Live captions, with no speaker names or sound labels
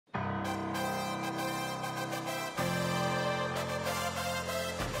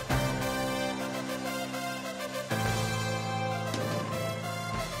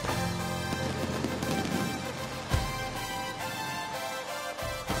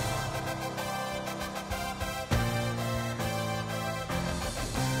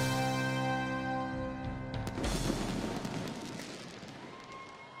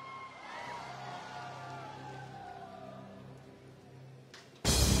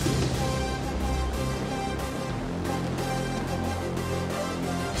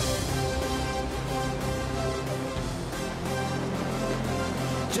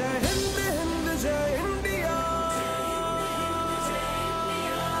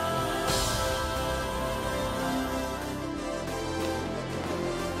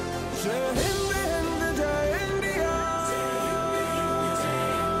चाहे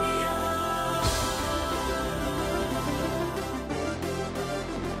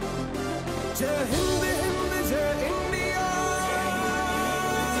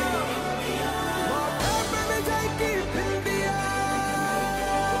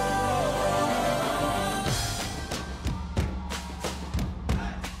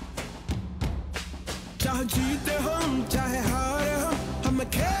जीते हम चाहे हारे हम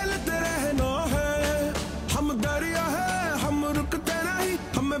खेलते रहना है। हम दरिया है हम रुकते नहीं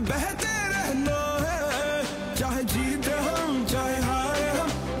हमें बहते रहना है। चाहे जीते हम चाहे हारे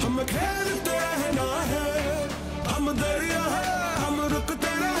हम खेलते रहना है। हम दरिया है हम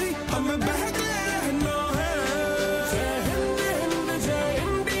रुकते नहीं हमें बहते रहना है। जय हिंद हिंद जय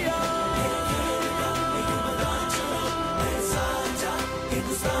इंडिया।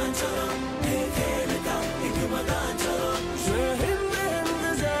 हिंदुस्तान चलो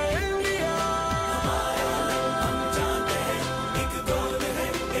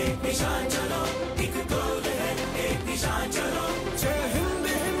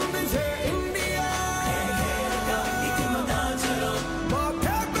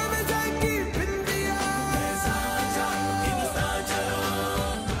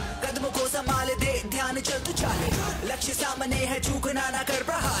लक्ष्य सामने है चूकना ना कर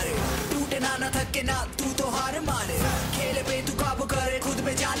प्रहारे टूटे ना ना थके ना तू तो हार माने। खेल पे तू काबू करे खुद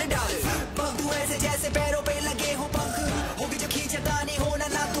पे जान डाले। पंख तू ऐसे जैसे पैरों पे लगे हो पंख होगी जो खींचतानी होना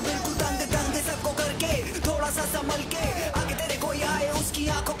ना तू बिल्कुल तंग तंग सबको करके थोड़ा सा संभल के आगे तेरे कोई आए उसकी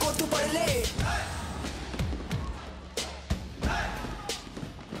आंखों को तू पढ़ ले।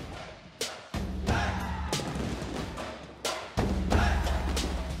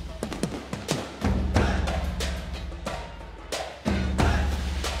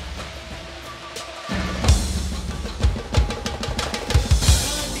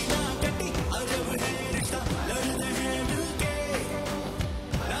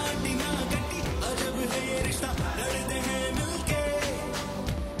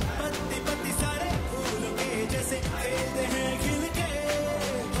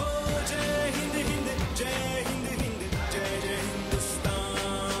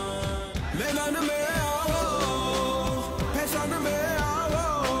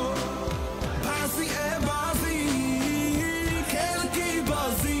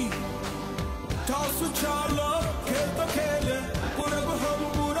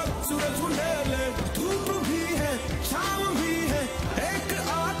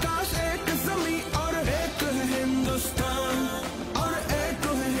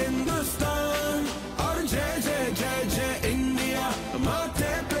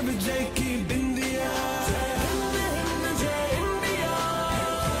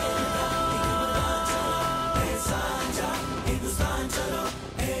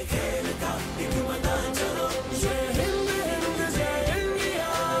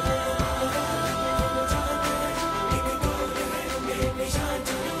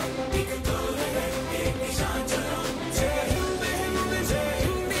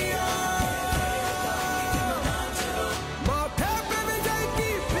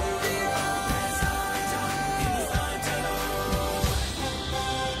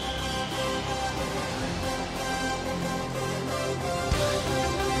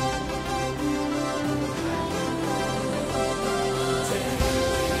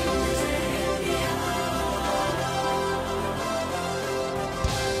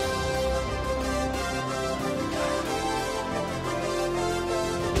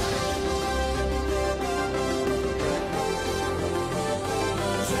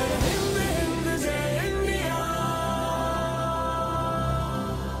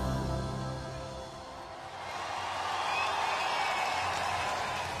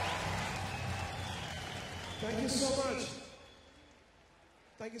 Thank you so much.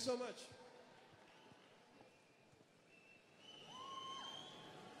 Thank you so much.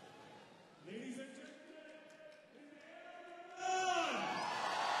 Ladies and gentlemen.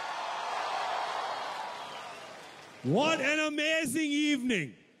 What an amazing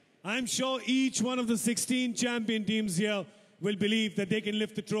evening. I'm sure each one of the 16 champion teams here will believe that they can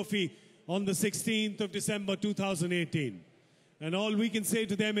lift the trophy on the 16th of December 2018. And all we can say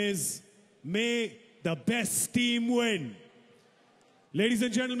to them is, may the best team win. Ladies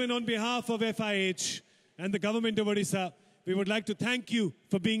and gentlemen, on behalf of FIH and the government of Odisha, we would like to thank you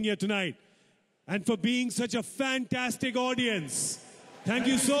for being here tonight and for being such a fantastic audience. Thank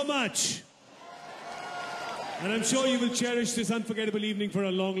you so much. And I'm sure you will cherish this unforgettable evening for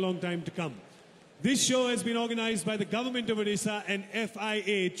a long, long time to come. This show has been organized by the government of Odisha and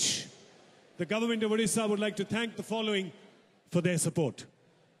FIH. The government of Odisha would like to thank the following for their support.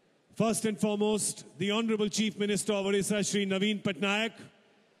 First and foremost, the Honorable Chief Minister of Odisha, Shri Naveen Patnaik,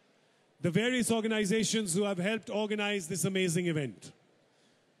 the various organizations who have helped organize this amazing event,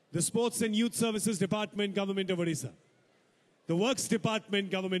 the Sports and Youth Services Department, Government of Odisha, the Works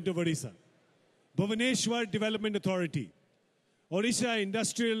Department, Government of Odisha, Bhubaneswar Development Authority, Odisha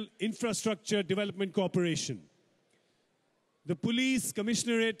Industrial Infrastructure Development Corporation, the Police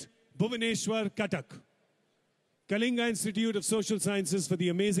Commissionerate, Bhubaneswar, Cuttack, Kalinga Institute of Social Sciences for the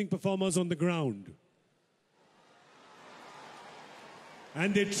amazing performers on the ground.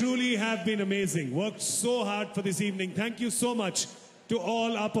 And they truly have been amazing, worked so hard for this evening. Thank you so much to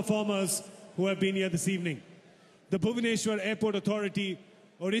all our performers who have been here this evening. The Bhubaneswar Airport Authority,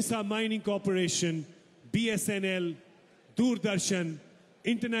 Odisha Mining Corporation, BSNL, Doordarshan,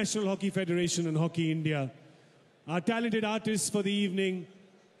 International Hockey Federation and Hockey India. Our talented artists for the evening,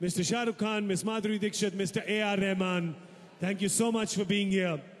 Mr. Shah Rukh Khan, Ms. Madhuri Dixit, Mr. A.R Rahman. Thank you so much for being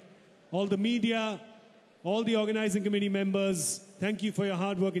here. All the media, all the organizing committee members, thank you for your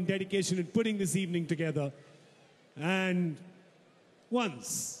hard work and dedication in putting this evening together. And one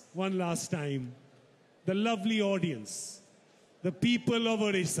last time, the lovely audience, the people of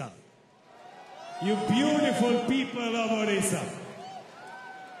Odisha. You beautiful people of Odisha.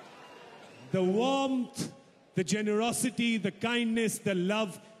 The warmth, the generosity, the kindness, the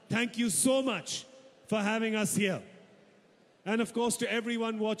love. Thank you so much for having us here. And of course, to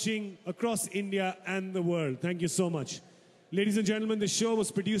everyone watching across India and the world, thank you so much. Ladies and gentlemen, the show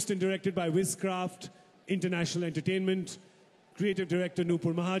was produced and directed by Wizcraft International Entertainment, creative director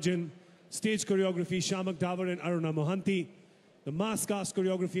Nupur Mahajan, stage choreography Shamak Davar and Aruna Mohanty, the mass cast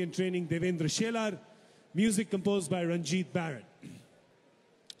choreography and training Devendra Shelar, music composed by Ranjit Barrett.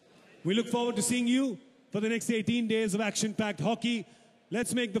 We look forward to seeing you for the next 18 days of action-packed hockey.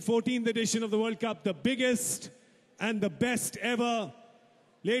 Let's make the 14th edition of the World Cup the biggest and the best ever.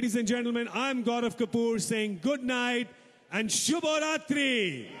 Ladies and gentlemen, I'm Gaurav Kapoor saying good night and Shubho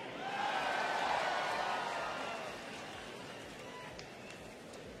Ratri.